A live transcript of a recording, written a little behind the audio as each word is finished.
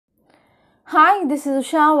Hi, this is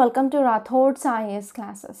Usha. Welcome to Rathod's IAS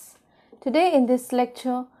classes. Today in this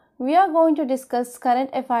lecture, we are going to discuss current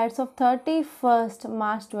affairs of 31st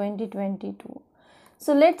March 2022.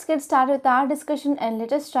 So let's get started with our discussion and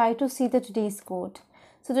let us try to see the today's quote.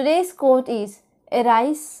 So today's quote is,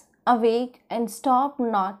 "Arise, awake and stop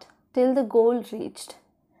not till the goal reached."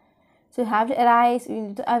 So you have to arise, you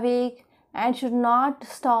need to awake and should not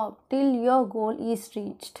stop till your goal is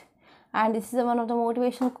reached. And this is one of the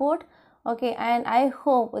motivational quote. Okay, and I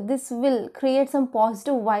hope this will create some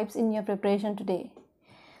positive vibes in your preparation today.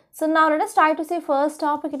 So now let us try to see first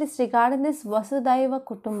topic. It is regarding this Vasudhaiva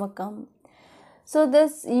Kutumbakam. So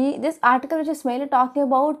this article which is mainly talking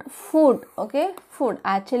about food. Okay, food.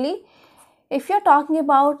 Actually, if you're talking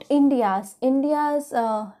about India's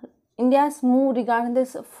move regarding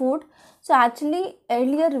this food, so actually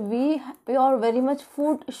earlier we are very much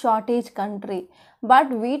food shortage country,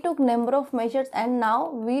 but we took number of measures and now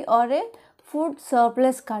we are a food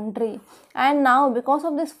surplus country. And now because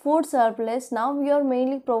of this food surplus, now we are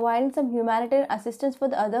mainly providing some humanitarian assistance for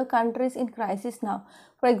the other countries in crisis now.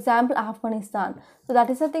 For example, Afghanistan. So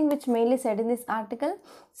that is the thing which mainly said in this article.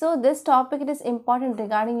 So this topic, it is important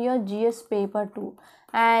regarding your GS paper too,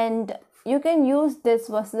 and you can use this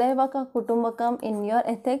Vasudhaiva Kutumbakam in your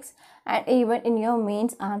ethics and even in your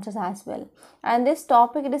mains answers as well. And this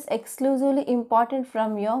topic, it is exclusively important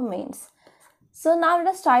from your mains. So now let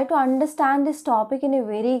us try to understand this topic in a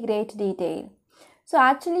very great detail. So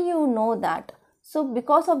actually you know that. So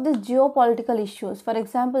because of the geopolitical issues, for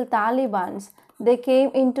example, Taliban's, they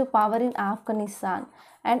came into power in Afghanistan,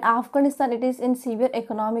 and Afghanistan, it is in severe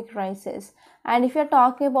economic crisis. And if you are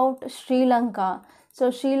talking about Sri Lanka, so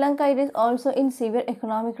Sri Lanka, it is also in severe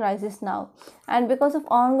economic crisis now, and because of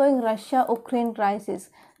ongoing Russia-Ukraine crisis,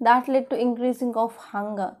 that led to increasing of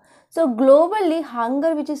hunger. So globally,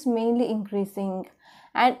 hunger which is mainly increasing,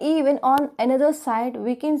 and even on another side,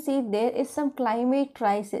 we can see there is some climate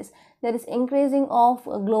crisis. There is increasing of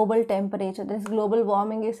global temperature. There is global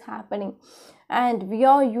warming is happening, and we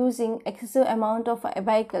are using excessive amount of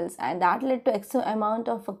vehicles, and that led to excessive amount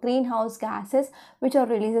of greenhouse gases which are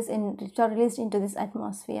released into this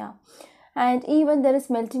atmosphere. And even there is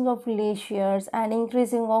melting of glaciers and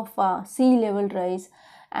increasing of sea level rise,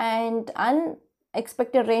 and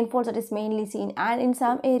unexpected rainfalls that is mainly seen, and in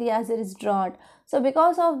some areas there is drought. So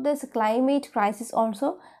because of this climate crisis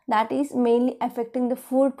also, that is mainly affecting the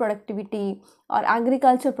food productivity or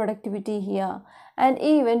agriculture productivity here. And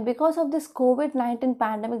even because of this COVID-19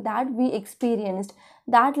 pandemic that we experienced,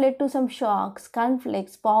 that led to some shocks,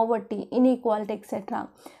 conflicts, poverty, inequality, etc.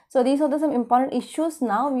 So these are some important issues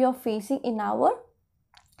now we are facing in our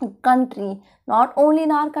country, not only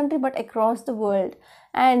in our country but across the world.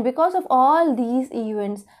 And because of all these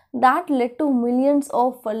events, that led to millions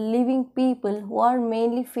of living people who are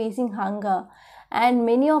mainly facing hunger, and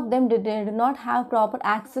many of them did not have proper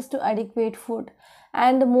access to adequate food.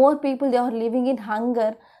 And the more people they are living in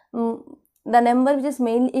hunger, the number which is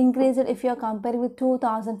mainly increased if you are comparing with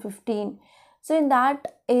 2015. So in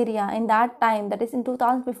that area, in that time, that is in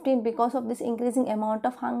 2015, because of this increasing amount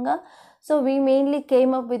of hunger, so we mainly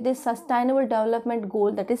came up with this sustainable development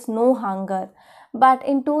goal, that is no hunger. But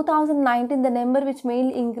in 2019, the number which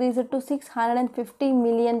mainly increased to 650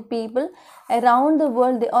 million people around the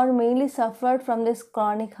world, they are mainly suffered from this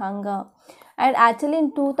chronic hunger. And actually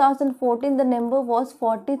in 2014, the number was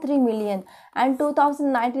 43 million, and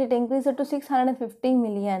 2019 it increased to 650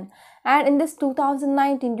 million. And in this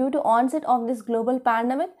 2019, due to onset of this global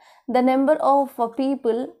pandemic, the number of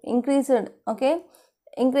people increased,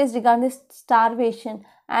 increased regarding this starvation,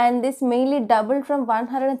 and this mainly doubled from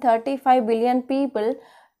 135 billion people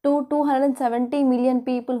to 270 million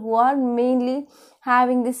people who are mainly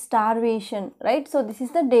having this starvation, right? So this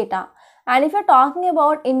is the data. And if you're talking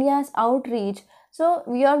about India's outreach, so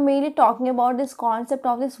we are mainly talking about this concept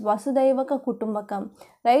of this Vasudhaiva Kutumbakam,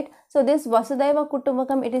 right? So this Vasudhaiva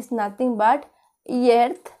Kutumbakam, it is nothing but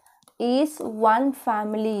Earth is one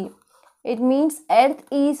family. It means Earth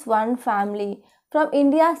is one family. From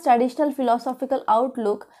India's traditional philosophical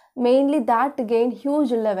outlook, mainly that gained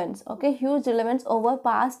huge relevance, huge relevance over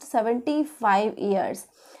past 75 years.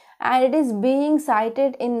 And it is being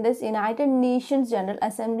cited in this United Nations General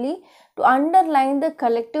Assembly to underline the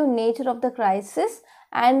collective nature of the crisis,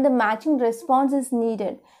 and the matching response is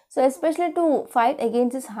needed. So especially to fight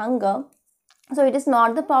against this hunger, so it is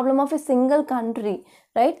not the problem of a single country,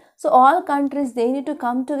 right? So all countries, they need to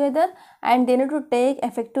come together and they need to take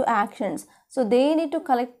effective actions. So they need to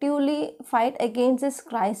collectively fight against this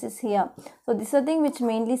crisis here. So this is the thing which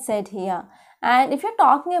mainly said here. And if you're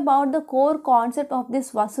talking about the core concept of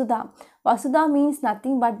this Vasudha, Vasudha means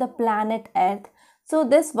nothing but the planet Earth. So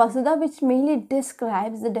this Vasudha, which mainly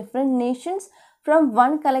describes the different nations from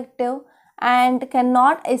one collective and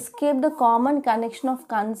cannot escape the common connection of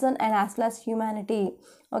concern and as well as humanity.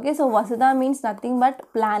 Okay, so Vasudha means nothing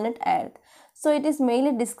but planet Earth. So it is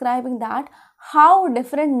mainly describing that how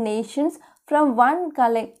different nations from one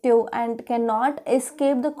collective and cannot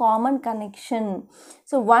escape the common connection.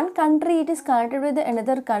 So one country, it is connected with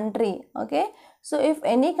another country. Okay, so if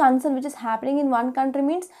any concern which is happening in one country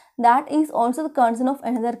means that is also the concern of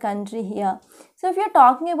another country here. So if you are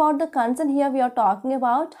talking about the concern here, we are talking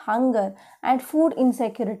about hunger and food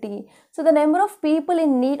insecurity. So the number of people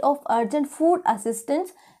in need of urgent food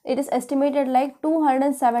assistance, it is estimated like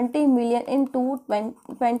 270 million in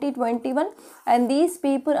 2021, and these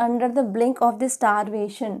people under the blink of this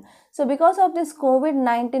starvation. So because of this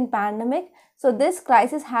COVID-19 pandemic, so this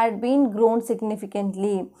crisis had been grown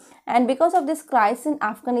significantly, and because of this crisis in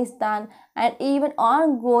Afghanistan and even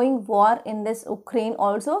ongoing war in this Ukraine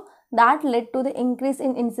also, that led to the increase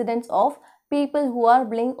in incidents of people who are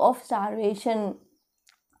blink of starvation.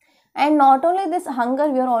 And not only this hunger,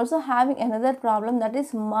 we are also having another problem, that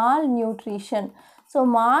is malnutrition. So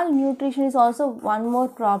malnutrition is also one more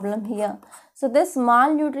problem here. So this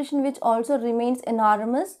malnutrition which also remains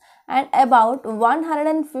enormous, and about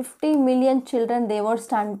 150 million children, they were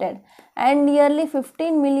stunted, and nearly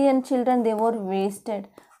 15 million children, they were wasted.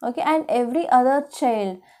 Okay, and every other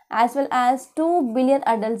child as well as 2 billion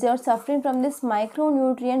adults, they are suffering from this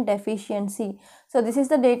micronutrient deficiency. So this is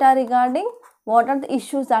the data regarding what are the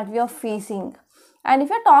issues that we are facing. And if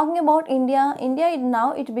you're talking about India,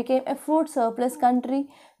 now it became a food surplus country.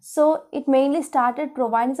 So it mainly started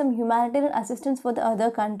providing some humanitarian assistance for the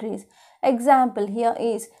other countries. Example here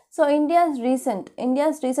is, so India's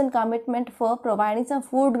recent commitment for providing some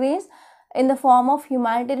food grains in the form of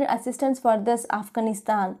humanitarian assistance for this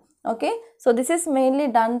Afghanistan. Okay, so this is mainly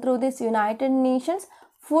done through this United Nations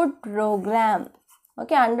food program.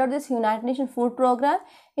 Okay, under this United Nations food program,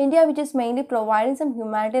 India, which is mainly providing some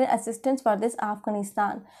humanitarian assistance for this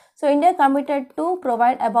Afghanistan. So India committed to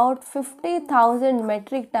provide about 50,000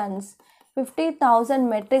 metric tons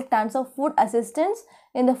of food assistance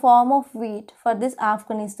in the form of wheat for this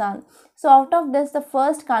Afghanistan. So out of this, the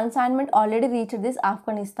first consignment already reached this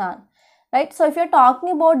Afghanistan, right? So if you're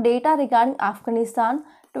talking about data regarding Afghanistan,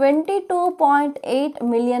 22.8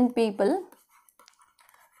 million people,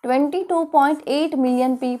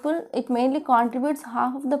 it mainly contributes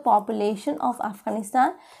half of the population of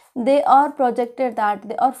Afghanistan. They are projected that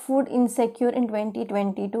they are food insecure in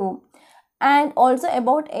 2022. And also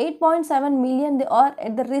about 8.7 million, they are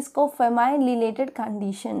at the risk of famine related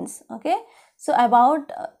conditions. Okay, so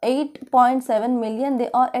about 8.7 million, they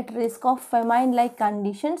are at risk of famine like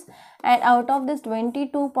conditions, and out of this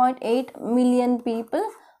 22.8 million people,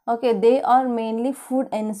 okay, they are mainly food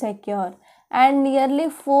insecure. And nearly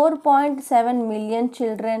 4.7 million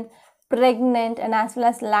children, pregnant and as well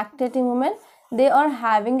as lactating women, they are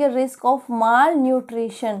having a risk of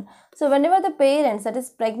malnutrition. So whenever the parents, that is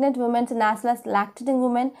pregnant women and as well as lactating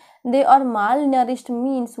women, they are malnourished,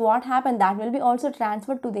 means what happened, that will be also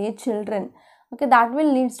transferred to their children. Okay, that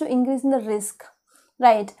will leads to increase in the risk,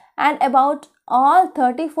 right? And about all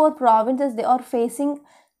 34 provinces, they are facing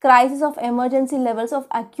crisis of emergency levels of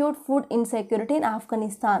acute food insecurity in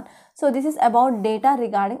Afghanistan. So this is about data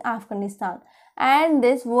regarding Afghanistan. And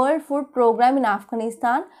this World Food Program in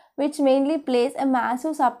Afghanistan, which mainly plays a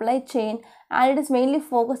massive supply chain, and it is mainly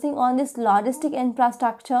focusing on this logistic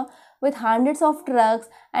infrastructure with hundreds of trucks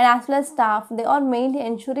and as well as staff. They are mainly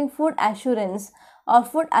ensuring food assurance or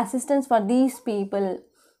food assistance for these people.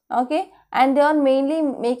 Okay, and they are mainly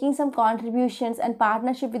making some contributions and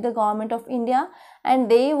partnership with the government of India,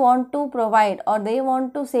 and they want to provide or they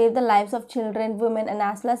want to save the lives of children, women and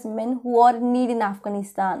as well as men who are in need in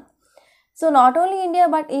Afghanistan. So not only India,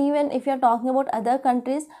 but even if you are talking about other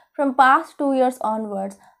countries, from past 2 years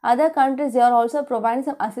onwards, other countries, they are also providing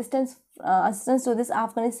some assistance to this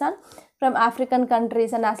Afghanistan from African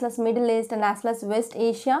countries and as well as Middle East and as well as West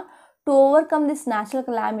Asia to overcome these natural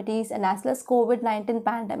calamities and as well as COVID-19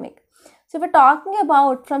 pandemic. So if we're talking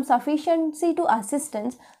about from sufficiency to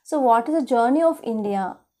assistance, so what is the journey of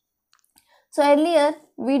India? So earlier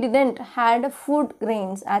we didn't had food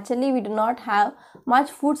grains. Actually, we do not have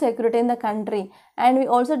much food security in the country, and we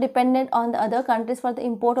also depended on the other countries for the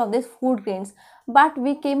import of these food grains. But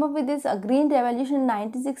we came up with this green revolution in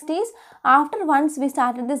 1960s. After once we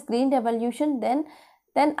started this green revolution, then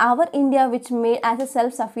our India, which made as a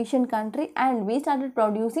self-sufficient country, and we started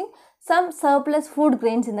producing some surplus food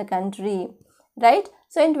grains in the country, right?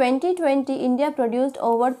 So in 2020, India produced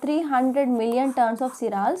over 300 million tons of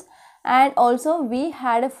cereals, and also we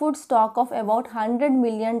had a food stock of about 100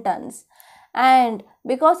 million tons. and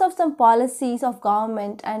because of some policies of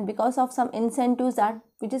government and because of some incentives that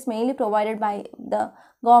which is mainly provided by the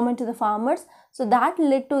government to the farmers, so that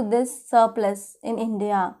led to this surplus in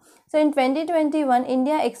India. So in 2021,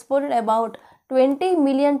 India exported about 20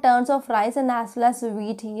 million tons of rice and as well as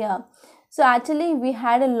wheat here. So actually we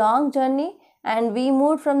had a long journey and we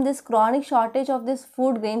moved from this chronic shortage of this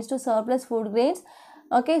food grains to surplus food grains.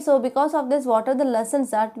 Okay, so because of this, what are the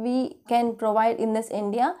lessons that we can provide in this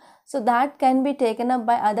India? So that can be taken up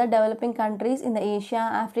by other developing countries in the Asia,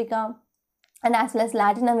 Africa, and as well as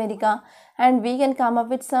Latin America, and we can come up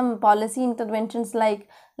with some policy interventions like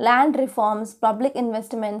land reforms, public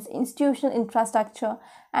investments, institutional infrastructure,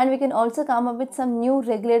 and we can also come up with some new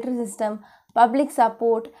regulatory system, public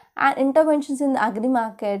support, and interventions in the agri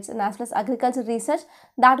markets and as well as agriculture research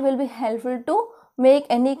that will be helpful to make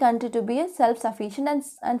any country to be a self-sufficient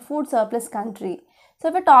and food surplus country. So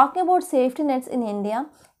if we're talking about safety nets in India,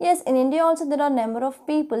 yes, in India also there are number of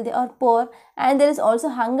people, they are poor, and there is also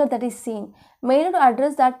hunger that is seen. Mainly to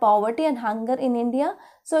address that poverty and hunger in India,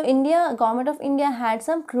 so government of India had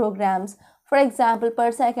some programs. For example,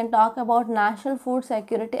 per se I can talk about National Food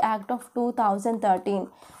Security Act of 2013.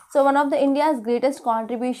 So one of the India's greatest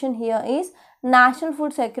contribution here is National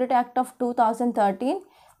Food Security Act of 2013,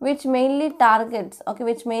 which mainly targets,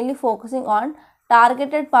 which mainly focusing on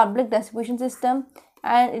targeted public distribution system,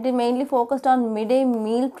 and it is mainly focused on midday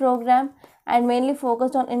meal program and mainly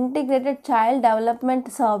focused on integrated child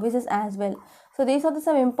development services as well. So these are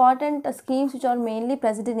some important schemes which are mainly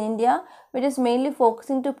present in India, which is mainly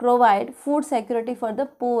focusing to provide food security for the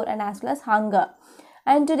poor and as well as hunger.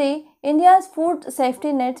 And today, India's food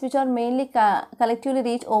safety nets, which are mainly collectively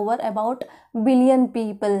reach over about billion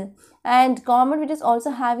people, and government which is also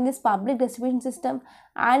having this public distribution system,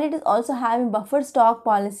 and it is also having buffer stock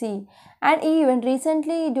policy. And even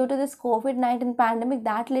recently, due to this COVID-19 pandemic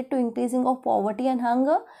that led to increasing of poverty and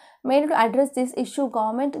hunger, mainly to address this issue,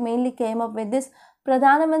 government mainly came up with this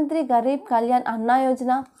Pradhan Mantri Garib Kalyan Anna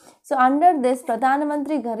Yojana. So under this Pradhan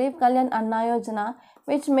Mantri Garib Kalyan Anna Yojana,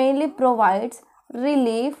 which mainly provides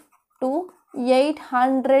relief to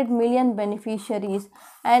 800 million beneficiaries,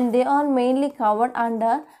 and they are mainly covered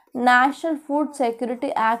under National Food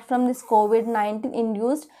Security Act from this COVID-19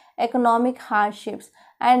 induced economic hardships,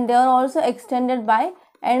 and they are also extended by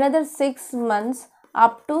another 6 months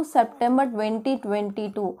up to September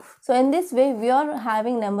 2022. So in this way we are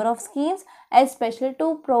having number of schemes especially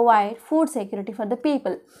to provide food security for the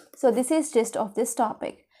people. So this is gist of this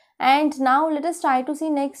topic. And now let us try to see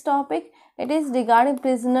next topic. It is regarding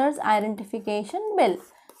prisoners identification bill.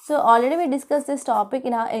 So already we discussed this topic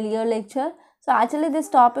in our earlier lecture. So actually this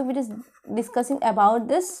topic which is discussing about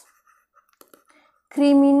this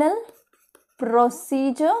criminal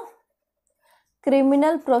procedure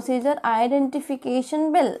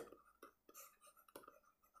identification bill.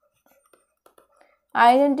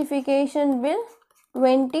 Identification bill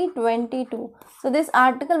 2022. So this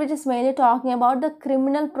article which is mainly talking about the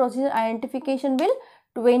criminal procedure identification bill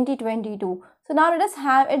 2022. So now let us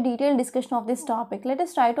have a detailed discussion of this topic. Let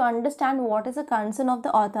us try to understand what is the concern of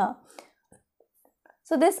the author.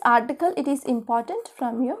 So this article, it is important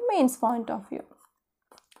from your mains point of view,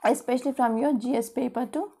 especially from your GS paper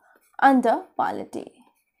 2 under polity.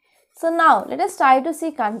 So now let us try to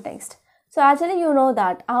see context. So actually you know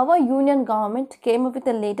that our union government came up with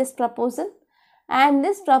the latest proposal, and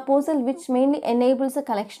this proposal which mainly enables the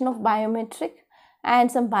collection of biometric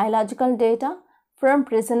and some biological data from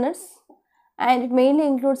prisoners, and it mainly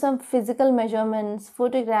includes some physical measurements,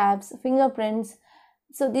 photographs, fingerprints.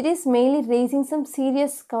 So this is mainly raising some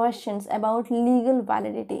serious questions about legal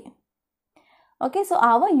validity. Okay, so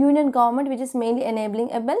our union government which is mainly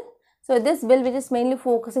enabling a bill. So this bill which is mainly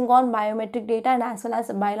focusing on biometric data and as well as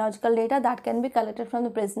biological data that can be collected from the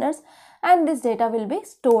prisoners, and this data will be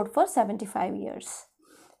stored for 75 years.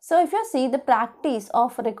 So if you see the practice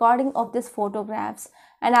of recording of these photographs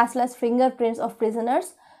and as well as fingerprints of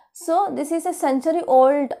prisoners, so this is a century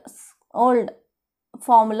old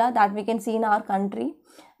formula that we can see in our country.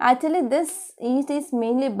 Actually this is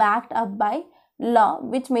mainly backed up by law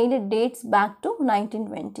which mainly dates back to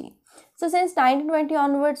 1920. So since 1920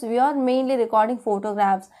 onwards, we are mainly recording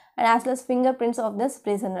photographs and as well as fingerprints of these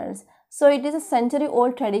prisoners. So it is a century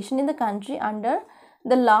old tradition in the country under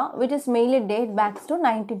the law which is mainly date back to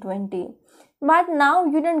 1920. But now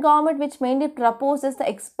union government which mainly proposes to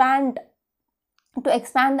expand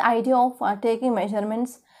the idea of taking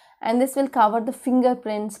measurements, and this will cover the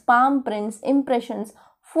fingerprints, palm prints, impressions,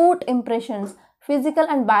 foot impressions, physical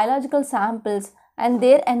and biological samples and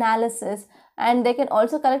their analysis, and they can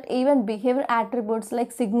also collect even behavior attributes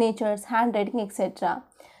like signatures, handwriting, etc.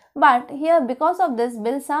 But here, because of this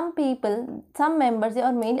bill, some people, some members, they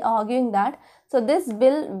are mainly arguing that, so this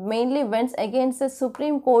bill mainly went against the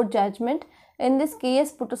Supreme Court judgment in this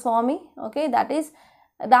case Puttaswamy. Okay,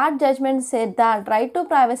 that judgment said that right to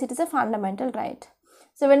privacy is a fundamental right.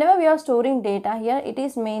 So whenever we are storing data here, it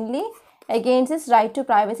is mainly against this right to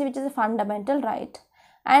privacy, which is a fundamental right.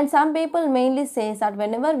 And some people mainly say that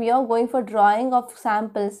whenever we are going for drawing of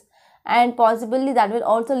samples, and possibly that will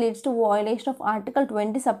also leads to violation of Article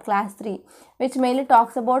 20 subclass 3, which mainly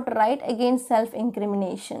talks about right against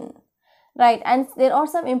self-incrimination. Right, and there are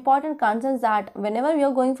some important concerns that whenever we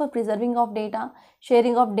are going for preserving of data,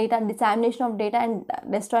 sharing of data, dissemination of data and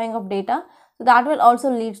destroying of data, so that will also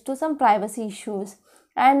lead to some privacy issues.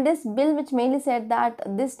 And this bill which mainly said that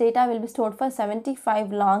this data will be stored for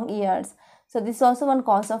 75 long years. So this is also one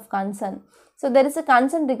cause of concern. So there is a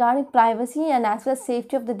concern regarding privacy and as well as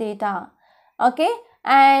safety of the data. Okay,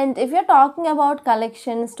 and if you are talking about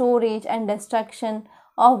collection, storage and destruction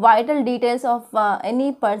of vital details of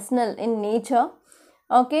any personal in nature.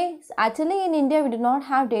 Okay, actually in India we do not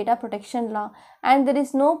have data protection law and there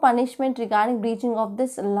is no punishment regarding breaching of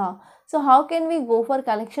this law. So how can we go for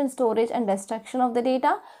collection, storage and destruction of the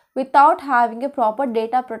data without having a proper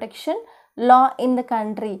data protection law in the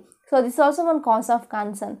country? So this is also one cause of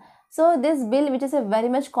concern. So this bill, which is a very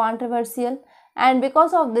much controversial, and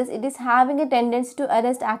because of this it is having a tendency to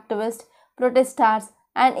arrest activists, protesters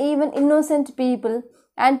and even innocent people,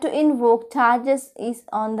 and to invoke charges is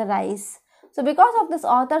on the rise. So because of this,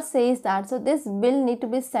 author says that so this bill need to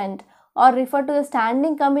be sent or referred to the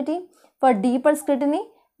standing committee for deeper scrutiny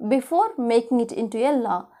before making it into a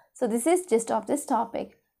law. So this is gist of this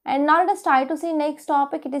topic. And now let us try to see next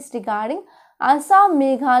topic. It is regarding Assam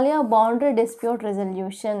Meghalaya boundary dispute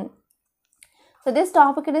resolution. So this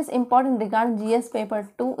topic it is important regarding GS paper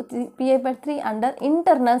 2, paper 3 under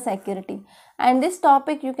internal security. And this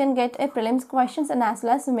topic you can get a prelims questions and as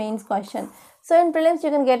well as mains question. So in prelims you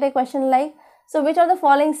can get a question like, so which of the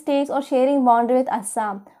following states are sharing boundary with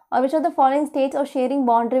Assam, or which of the following states are sharing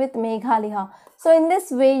boundary with Meghalaya. So in this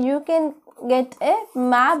way you can get a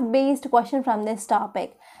map based question from this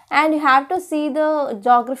topic. And you have to see the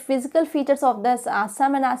physical features of this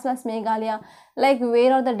Assam and as well as Meghalaya, like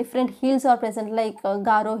where are the different hills are present, like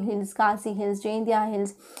Garo Hills, Khasi Hills, Jaintia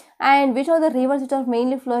Hills, and which are the rivers which are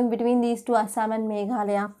mainly flowing between these two, Assam and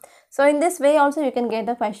Meghalaya. So in this way also you can get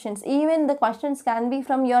the questions. Even the questions can be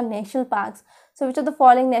from your national parks. So which of the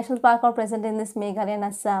following national parks are present in this Meghalaya and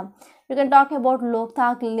Assam? You can talk about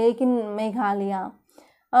Loktak Lake in Meghalaya.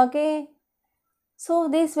 Okay. So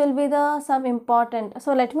this will be the some important.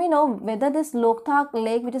 So let me know whether this Loktak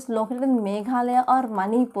Lake which is located in Meghalaya or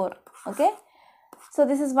Manipur. Okay. So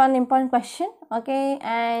this is one important question. Okay,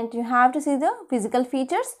 and you have to see the physical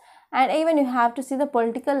features and even you have to see the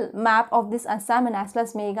political map of this Assam and as well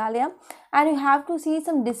as Meghalaya, and you have to see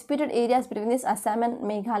some disputed areas between this Assam and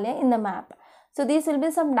Meghalaya in the map. So these will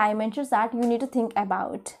be some dimensions that you need to think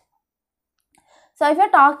about. So if you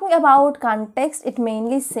are talking about context, it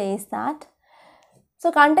mainly says that.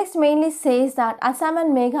 So context mainly says that Assam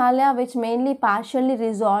and Meghalaya, which mainly partially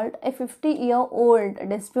resolved a 50-year-old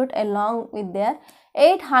dispute along with their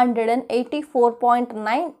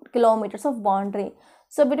 884.9 kilometers of boundary.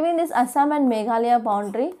 So between this Assam and Meghalaya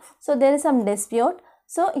boundary, so there is some dispute.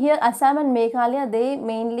 So here Assam and Meghalaya, they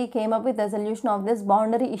mainly came up with resolution of this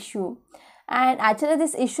boundary issue. And actually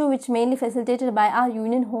this issue which mainly facilitated by our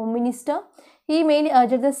Union Home Minister, he mainly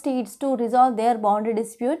urged the states to resolve their boundary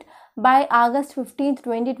dispute by August 15th,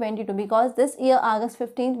 2022, because this year August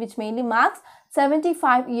 15th, which mainly marks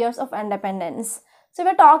 75 years of independence. So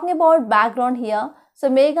we're talking about background here. So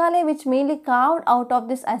Meghalaya, which mainly carved out of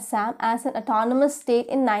this Assam as an autonomous state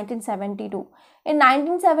in 1972. In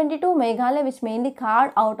 1972, Meghalaya, which mainly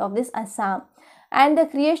carved out of this Assam, and the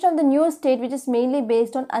creation of the new state, which is mainly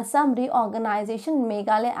based on Assam Reorganization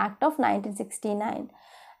Meghalaya Act of 1969.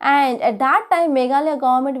 And at that time, Meghalaya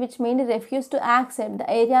government, which mainly refused to accept the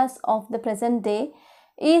areas of the present day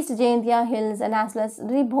East Jaintia Hills and as well as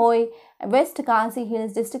Ribhoi, West Khasi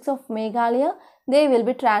Hills districts of Meghalaya, they will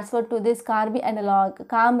be transferred to this Karbi analog,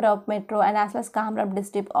 Kamrup Metro and as well as Kamrup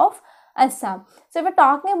district of Assam. So we're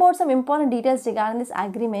talking about some important details regarding this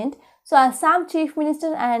agreement. So Assam Chief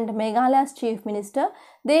Minister and Meghalaya's Chief Minister,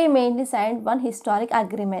 they mainly signed one historic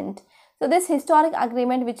agreement. So this historic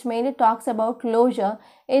agreement, which mainly talks about closure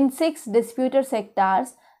in 6 disputed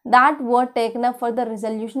sectors that were taken up for the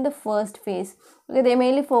resolution the first phase. Okay, they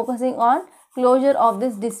mainly focusing on closure of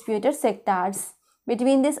these disputed sectors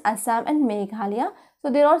between this Assam and Meghalaya.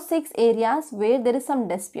 So there are 6 areas where there is some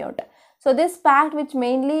dispute. So this pact, which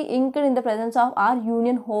mainly inked in the presence of our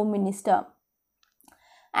Union Home Minister.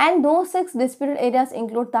 And those 6 disputed areas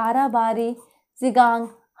include Tarabari,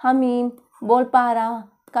 Zigang, Hamim, Bolpara,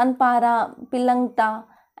 Kanpara, Pilangta,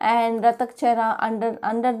 and Ratakchera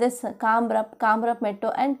under this Kamrup Metro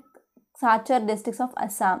and Sachar districts of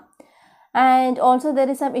Assam. And also there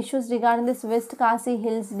is some issues regarding this West Khasi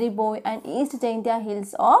Hills, Diboi and East Jaintia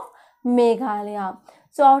Hills of Meghalaya.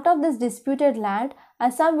 So out of this disputed land,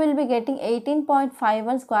 Assam will be getting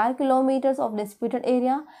 18.51 square kilometers of disputed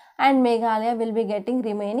area and Meghalaya will be getting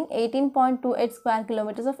remaining 18.28 square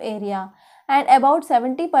kilometers of area. And about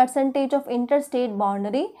 70% of interstate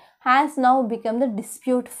boundary has now become the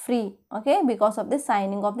dispute free, okay, because of the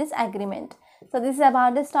signing of this agreement. So this is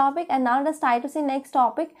about this topic, and now let's try to see next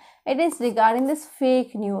topic. It is regarding this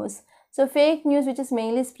fake news. So fake news which is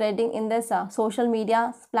mainly spreading in this social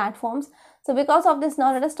media platforms. So because of this,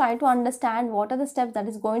 now let us try to understand what are the steps that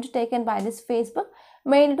is going to be taken by this Facebook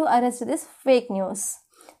mainly to arrest this fake news.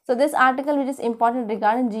 So this article which is important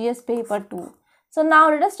regarding GS paper 2. So now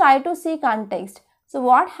let us try to see context. So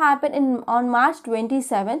what happened on March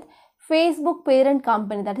 27th, Facebook parent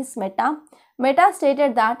company, that is Meta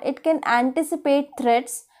stated that it can anticipate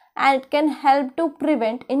threats and it can help to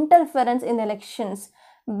prevent interference in elections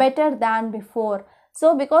better than before.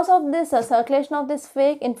 So because of this circulation of this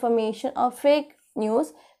fake information or fake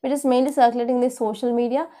news which is mainly circulating in the social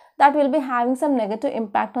media, that will be having some negative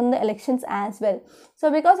impact on the elections as well.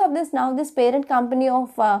 So because of this, now this parent company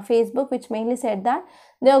of Facebook which mainly said that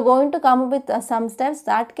they are going to come up with some steps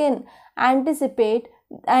that can anticipate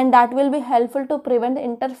and that will be helpful to prevent the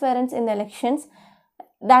interference in the elections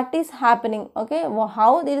that is happening. Okay,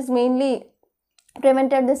 how it is mainly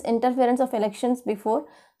prevented this interference of elections before.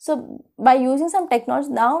 So by using some technology,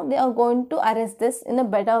 now they are going to arrest this in a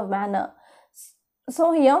better manner.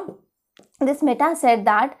 So here this Meta said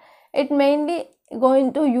that it mainly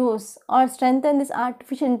going to use or strengthen this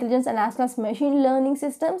artificial intelligence and as well as machine learning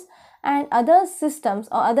systems and other systems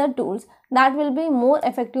or other tools that will be more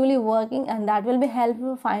effectively working and that will be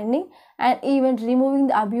helpful finding and even removing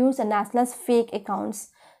the abuse and as well as fake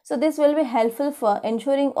accounts. So this will be helpful for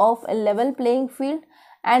ensuring of a level playing field,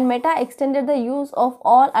 and Meta extended the use of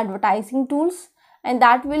all advertising tools and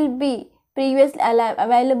that will be previously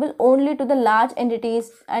available only to the large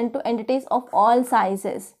entities and to entities of all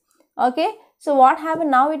sizes. Okay, so what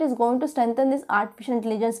happened now, it is going to strengthen this artificial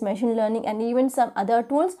intelligence, machine learning and even some other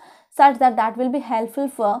tools such that that will be helpful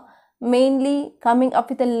for mainly coming up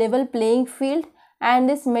with a level playing field, and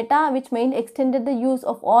this Meta which mainly extended the use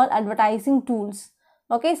of all advertising tools,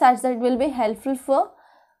 okay, such that it will be helpful for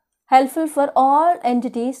all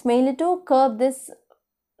entities mainly to curb this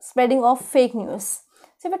spreading of fake news.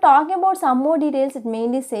 So if we're talking about some more details, it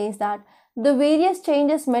mainly says that the various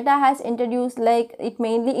changes Meta has introduced, like it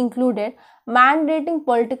mainly included mandating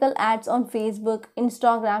political ads on Facebook,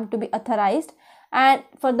 Instagram to be authorized, and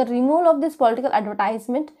for the removal of this political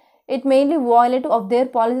advertisement, it mainly violated of their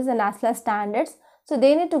policies and as well as standards. So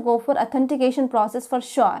they need to go for authentication process for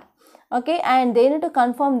sure. Okay, and they need to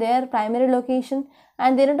confirm their primary location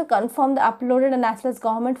and they need to confirm the uploaded and as well as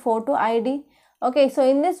government photo ID. Okay, so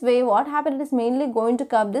in this way, what happened is mainly going to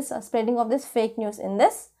curb this spreading of this fake news in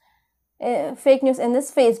this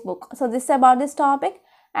Facebook. So this is about this topic,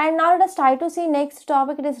 and now let us try to see next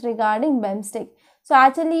topic. It is regarding BEMSTIC. So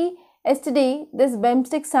actually yesterday this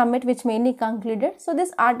BEMSTIC summit which mainly concluded. So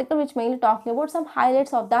this article which mainly talking about some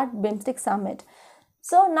highlights of that BEMSTIC summit.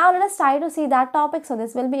 So now let us try to see that topic. So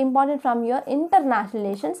this will be important from your international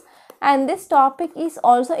relations, and this topic is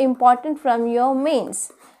also important from your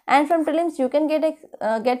mains. And from prelims you can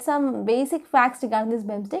get some basic facts regarding this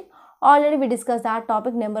BEMSTIC. Already we discussed that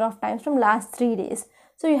topic number of times from last 3 days.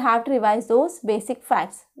 So you have to revise those basic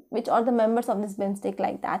facts which are the members of this BEMSTIC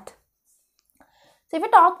like that. So if you're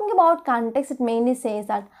talking about context, it mainly says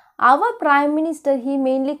that our Prime Minister, he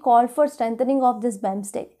mainly called for strengthening of this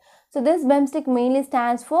BEMSTIC. So this BEMSTIC mainly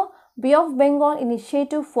stands for Bay of Bengal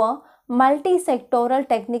Initiative for Multi-Sectoral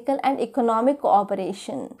Technical and Economic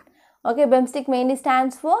Cooperation. Okay, BEMSTIC mainly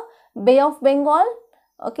stands for Bay of Bengal,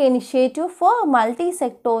 okay, Initiative for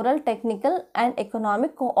Multi-Sectoral Technical and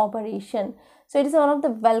Economic Cooperation. So it is one of the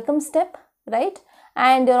welcome step, right?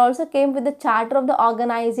 And they also came with the charter of the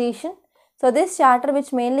organization. So this charter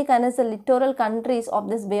which mainly connects the littoral countries of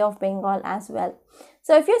this Bay of Bengal as well.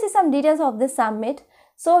 So if you see some details of this summit,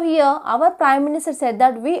 so here our Prime Minister said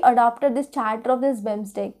that we adopted this charter of this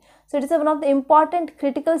BEMSTIC. So it is one of the important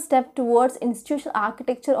critical step towards institutional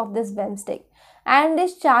architecture of this BEMSTIC. And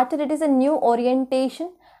this charter, it is a new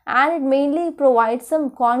orientation and it mainly provides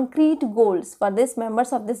some concrete goals for these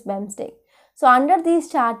members of this BEMSTIC. So under these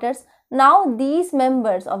charters, now these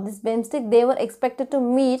members of this BEMSTIC, they were expected to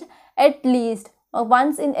meet at least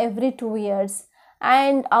once in every 2 years.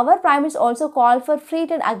 And our prime minister also called for free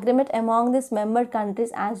trade agreement among these member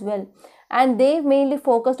countries as well. And they mainly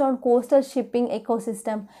focused on coastal shipping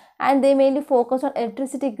ecosystem, and they mainly focused on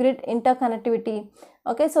electricity grid interconnectivity.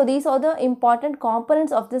 Okay, so these are the important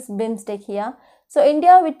components of this BIMSTEC here. So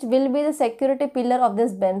India, which will be the security pillar of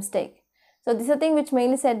this BIMSTEC. So this is a thing which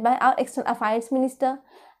mainly said by our external affairs minister.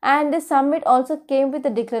 And this summit also came with a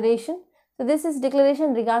declaration. So this is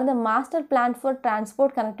declaration regarding the master plan for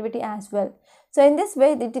transport connectivity as well. So in this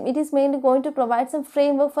way, it is mainly going to provide some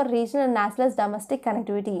framework for regional and as well as domestic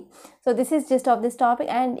connectivity. So this is gist of this topic,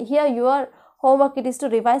 and here your homework it is to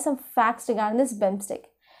revise some facts regarding this BIMSTEC.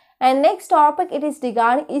 And next topic, it is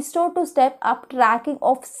regarding ISRO to step up tracking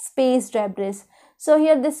of space debris. So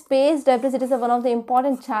here this space debris, it is one of the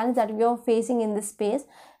important challenges that we are facing in this space,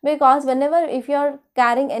 because whenever if you are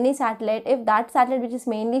carrying any satellite, if that satellite which is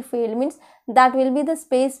mainly failed, means that will be the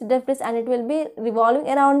space debris and it will be revolving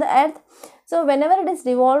around the earth. So whenever it is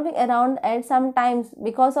revolving around the earth, sometimes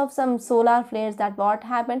because of some solar flares, that what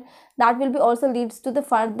happened, that will be also leads to the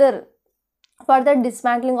further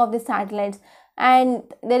dismantling of the satellites. And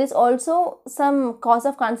there is also some cause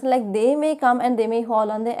of concern, like they may come and they may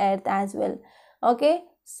fall on the earth as well. Okay,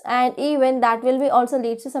 and even that will be also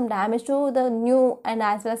leads to some damage to the new and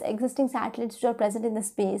as well as existing satellites which are present in the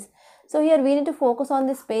space. So here we need to focus on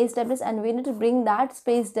the space debris and we need to bring that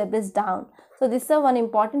space debris down. So this is one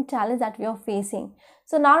important challenge that we are facing.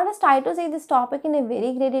 So now let us try to see this topic in a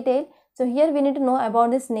very great detail. So here we need to know about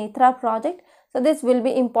this NETRA project. So this will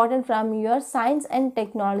be important from your science and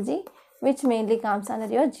technology, which mainly comes under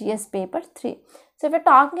your GS paper 3. So if we are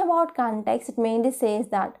talking about context, it mainly says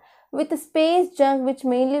that with the space junk which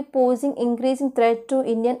mainly posing increasing threat to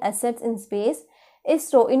Indian assets in space,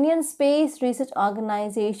 ISRO, Indian Space Research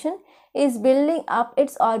Organization, is building up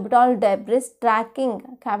its orbital debris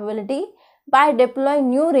tracking capability by deploying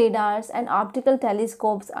new radars and optical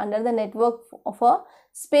telescopes under the network of a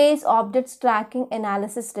space objects tracking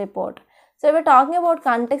analysis report. So if we are talking about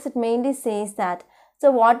context, it mainly says that, so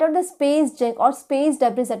what are the space junk or space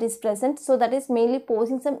debris that is present? So that is mainly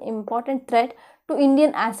posing some important threat to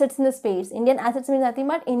Indian assets in the space. Indian assets means nothing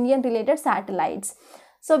but Indian related satellites.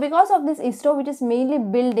 So because of this, ISRO, which is mainly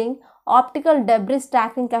building optical debris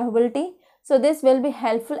tracking capability, so this will be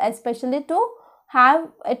helpful especially to have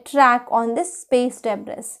a track on this space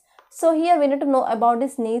debris. So here we need to know about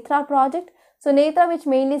this NETRA project. So NETRA, which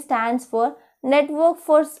mainly stands for Network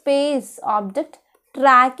for Space Object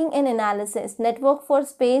Tracking and Analysis. Network for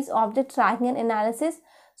Space Object Tracking and Analysis.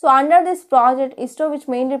 So under this project, ISRO, which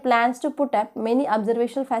mainly plans to put up many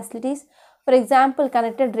observational facilities, for example,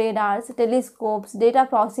 connected radars, telescopes, data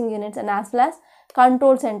processing units, and as well as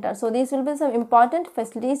control center. So these will be some important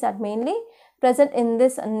facilities that mainly present in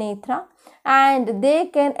this NETRA, and they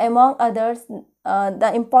can, among others,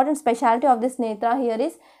 the important specialty of this NETRA here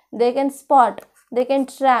is they can spot, they can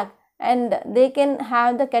track, and they can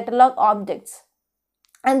have the catalog objects,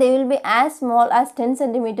 and they will be as small as 10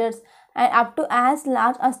 centimeters and up to as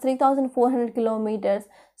large as 3,400 kilometers.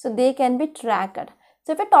 So they can be tracked.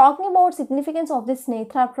 So if we are talking about significance of this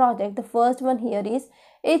NETRA project, the first one here is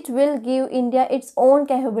it will give India its own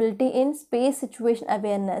capability in space situation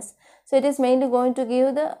awareness. So it is mainly going to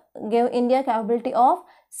give India capability of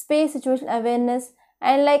space situation awareness,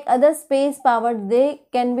 and like other space powered, they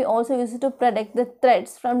can be also used to predict the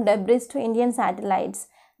threats from debris to Indian satellites.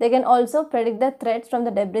 They can also predict the threats from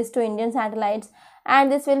the debris to Indian satellites,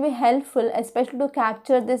 and this will be helpful especially to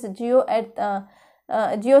capture this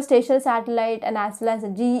geostationary satellite and as well as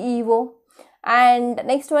GEO. And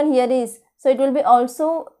next one here is, so it will be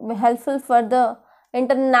also helpful for the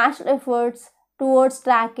international efforts towards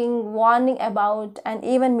tracking, warning about, and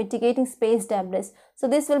even mitigating space debris. So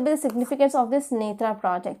this will be the significance of this NETRA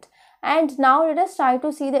project. And now let us try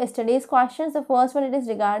to see the yesterday's questions. The first one, it is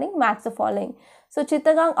regarding match the following. So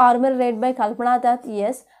Chittagong Armory Raid by Kalpana Dutt,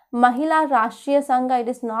 yes. Mahila Rashtriya Sangha, it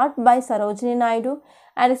is not by Sarojini Naidu.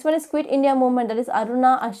 And this one is Quit India Movement, that is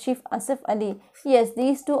Aruna Asif Ali. Yes,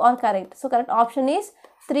 these two are correct. So correct option is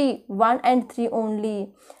 3, 1 and 3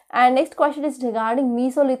 only. And next question is regarding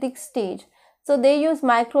Mesolithic stage. So they use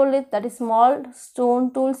microlith, that is small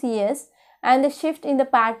stone tools, yes. And the shift in the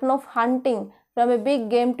pattern of hunting from a big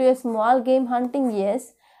game to a small game hunting,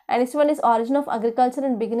 yes. And this one is origin of agriculture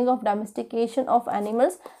and beginning of domestication of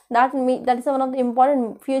animals. That is one of the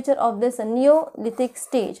important feature of this Neolithic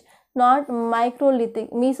stage, not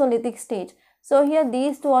Mesolithic stage. So here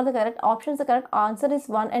these two are the correct options. The correct answer is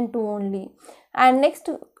 1 and 2 only. And next,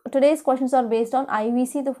 today's questions are based on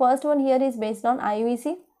IVC. The first one here is based on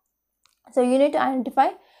IVC. So you need to identify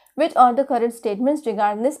which are the correct statements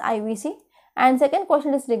regarding this IVC. And second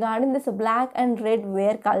question is regarding this black and red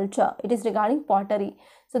wear culture. It is regarding pottery.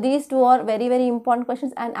 So these two are very, very important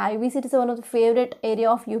questions, and IVC is one of the favorite area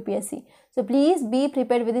of UPSC. So please be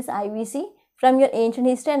prepared with this IVC from your ancient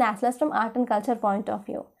history and as well as from art and culture point of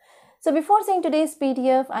view. So before seeing today's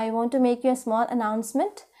PDF, I want to make you a small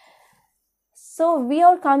announcement. So we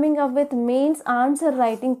are coming up with mains answer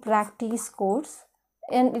writing practice course,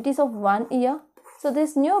 and it is of 1 year. So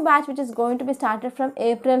this new batch which is going to be started from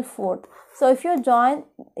April 4th. So if you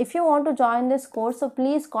want to join this course, so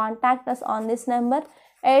please contact us on this number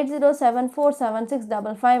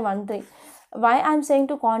 8074765513. Why I'm saying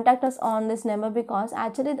to contact us on this number, because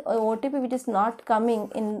actually the OTP which is not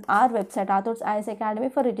coming in our website Rathod's IAS Academy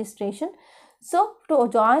for registration. So to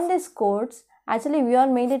join this course, actually we are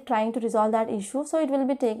mainly trying to resolve that issue, so it will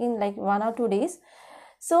be taking like 1 or 2 days.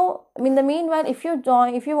 So in the meanwhile, if you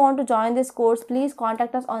want to join this course, please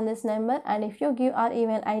contact us on this number, and if you give our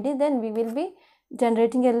email ID, then we will be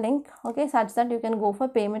generating a link, okay, such that you can go for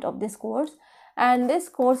payment of this course. And this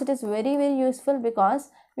course, it is very, very useful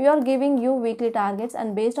because we are giving you weekly targets,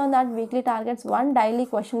 and based on that weekly targets, one daily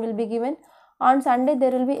question will be given. On Sunday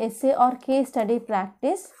there will be essay or case study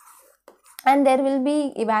practice, and there will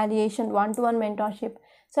be evaluation, one-to-one mentorship.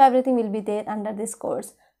 So everything will be there under this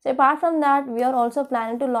course. So apart from that, we are also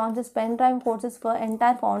planning to launch this pen drive courses for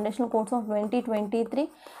entire foundational course of 2023,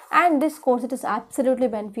 and this course, it is absolutely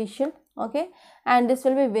beneficial, okay, and this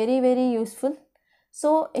will be very, very useful.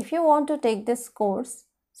 So if you want to take this course,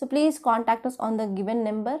 so please contact us on the given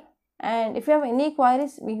number, and if you have any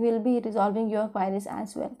queries, we will be resolving your queries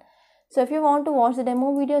as well. So if you want to watch the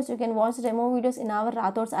demo videos, you can watch the demo videos in our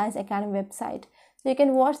Rathod's IAS Academy website. So you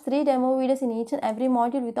can watch 3 demo videos in each and every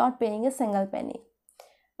module without paying a single penny.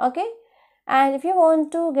 Okay, and if you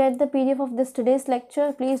want to get the PDF of this today's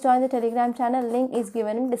lecture, please join the Telegram channel. Link is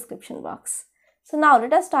given in description box. So now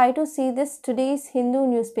let us try to see this today's Hindu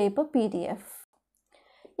newspaper PDF.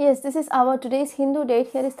 Yes, this is our today's Hindu date.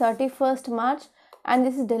 Here is 31st March, and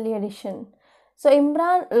this is Delhi edition. So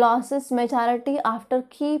Imran loses majority after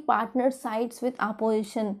key partner sides with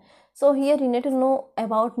opposition. So here you need to know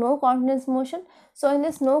about no confidence motion. So in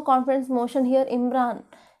this no confidence motion, here Imran,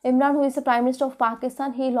 who is the Prime Minister of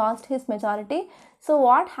Pakistan, he lost his majority. So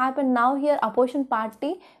what happened now here? Opposition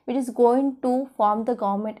party which is going to form the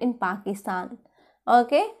government in Pakistan.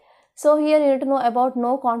 Okay, so here you need to know about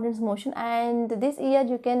no confidence motion, and this year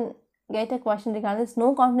you can get a question regarding this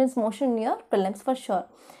no confidence motion in your prelims for sure.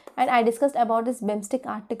 And I discussed about this BIMSTEC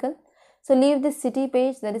article. So leave this city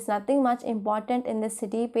page. There is nothing much important in this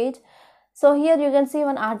city page. So here you can see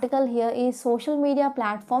one article here is social media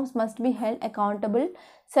platforms must be held accountable.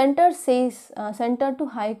 Center says center to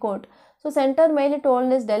High Court. So center mainly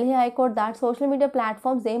told this Delhi High Court that social media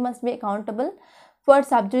platforms, they must be accountable for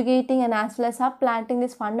subjugating and as well as supplanting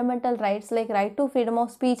these fundamental rights like right to freedom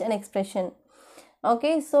of speech and expression.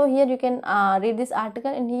 Okay, so here you can read this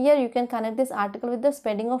article, and here you can connect this article with the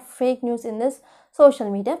spreading of fake news in this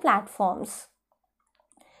social media platforms.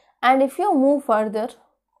 And if you move further,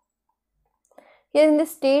 here in the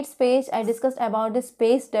states page, I discussed about the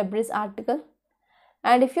space debris article.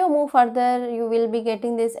 And if you move further, you will be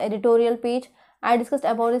getting this editorial page. I discussed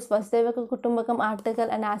about this Vasudhaiva Kutumbakam article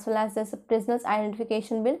and as well as this prisoners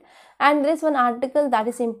identification bill. And there is one article that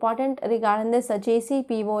is important regarding this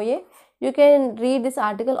JCPOA. You can read this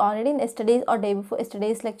article already in yesterday's or day before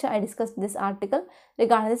yesterday's lecture. I discussed this article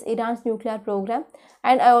regarding this Iran's nuclear program,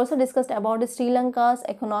 and I also discussed about the Sri Lanka's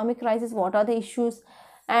economic crisis, what are the issues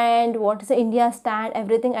and what is the India's stand,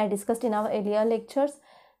 everything I discussed in our earlier lectures.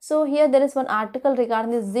 So here there is one article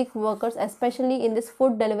regarding the gig workers, especially in this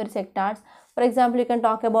food delivery sectors. For example, you can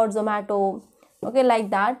talk about Zomato, okay,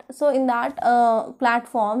 like that. So in that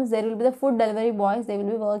platforms, there will be the food delivery boys, they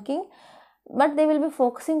will be working, but they will be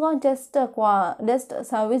focusing on just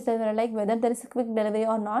service delivery, like whether there is a quick delivery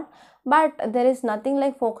or not, but there is nothing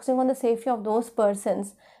like focusing on the safety of those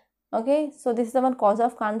persons. Okay, so this is the one cause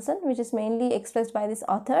of concern which is mainly expressed by these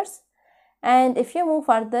authors. And if you move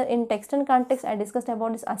further in text and context, I discussed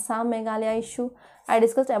about this Assam Meghalaya issue, I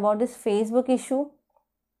discussed about this Facebook issue.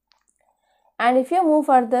 And if you move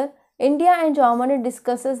further, India and Germany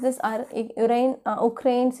discusses this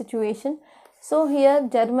Ukraine situation. So here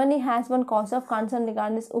Germany has one cause of concern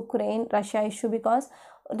regarding this Ukraine-Russia issue, because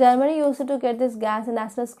Germany used to get this gas and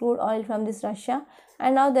as well as crude oil from this Russia,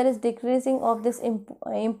 and now there is decreasing of this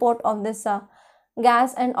import of this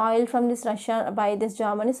gas and oil from this Russia by this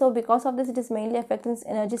Germany. So because of this, it is mainly affecting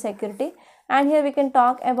energy security. And here we can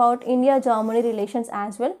talk about India-Germany relations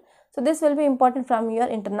as well. So this will be important from your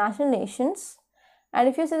international nations. And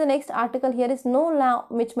if you see the next article, here is no law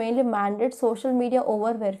which mainly mandates social media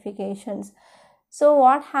over verifications. So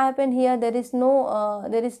what happened here, there is no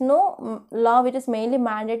law which is mainly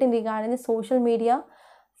mandating regarding the social media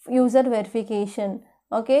user verification.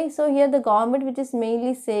 Okay, so here the government which is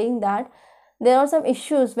mainly saying that there are some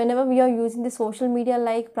issues whenever we are using the social media,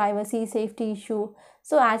 like privacy, safety issue.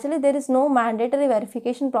 So actually there is no mandatory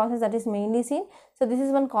verification process that is mainly seen. So this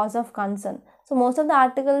is one cause of concern. So most of the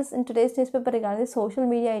articles in today's newspaper regarding social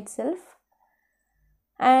media itself.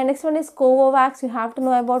 And next one is Covovax. You have to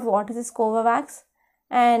know about what is this Covovax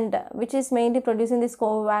and which is mainly producing this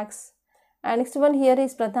Covovax. And next one here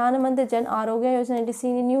is Pradhan Mantri Jan Arogya Yojana. It is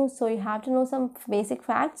seen in news, so you have to know some basic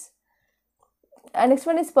facts. And next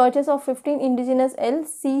one is purchase of 15 indigenous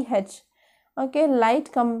LCH. Okay,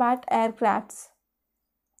 light combat aircrafts.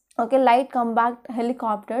 Okay, light combat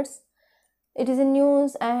helicopters. It is in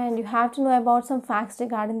news, and you have to know about some facts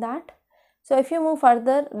regarding that. So if you move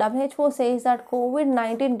further, WHO says that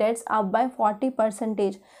COVID-19 deaths up by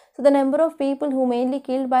 40%. So the number of people who mainly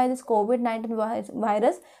killed by this COVID-19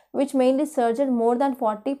 virus, which mainly surged more than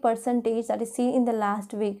 40%, that is seen in the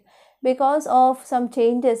last week, because of some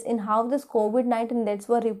changes in how this COVID-19 deaths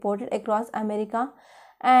were reported across America.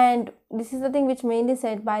 And this is the thing which mainly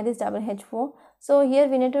said by this WHO. So here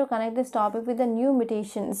we need to connect this topic with the new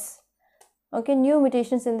mutations. Okay, new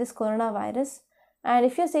mutations in this coronavirus. And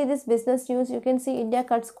if you see this business news, you can see India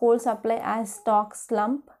cuts coal supply as stock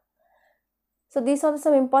slump. So these are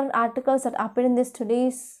some important articles that appeared in this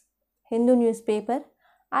today's Hindu newspaper.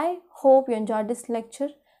 I hope you enjoyed this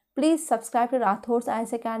lecture. Please subscribe to Rathod's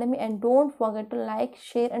IAS Academy and don't forget to like,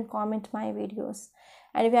 share and comment my videos.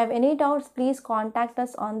 And if you have any doubts, please contact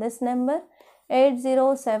us on this number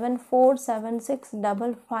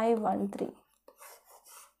 8074765513.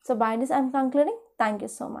 So by this I am concluding. Thank you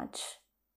so much.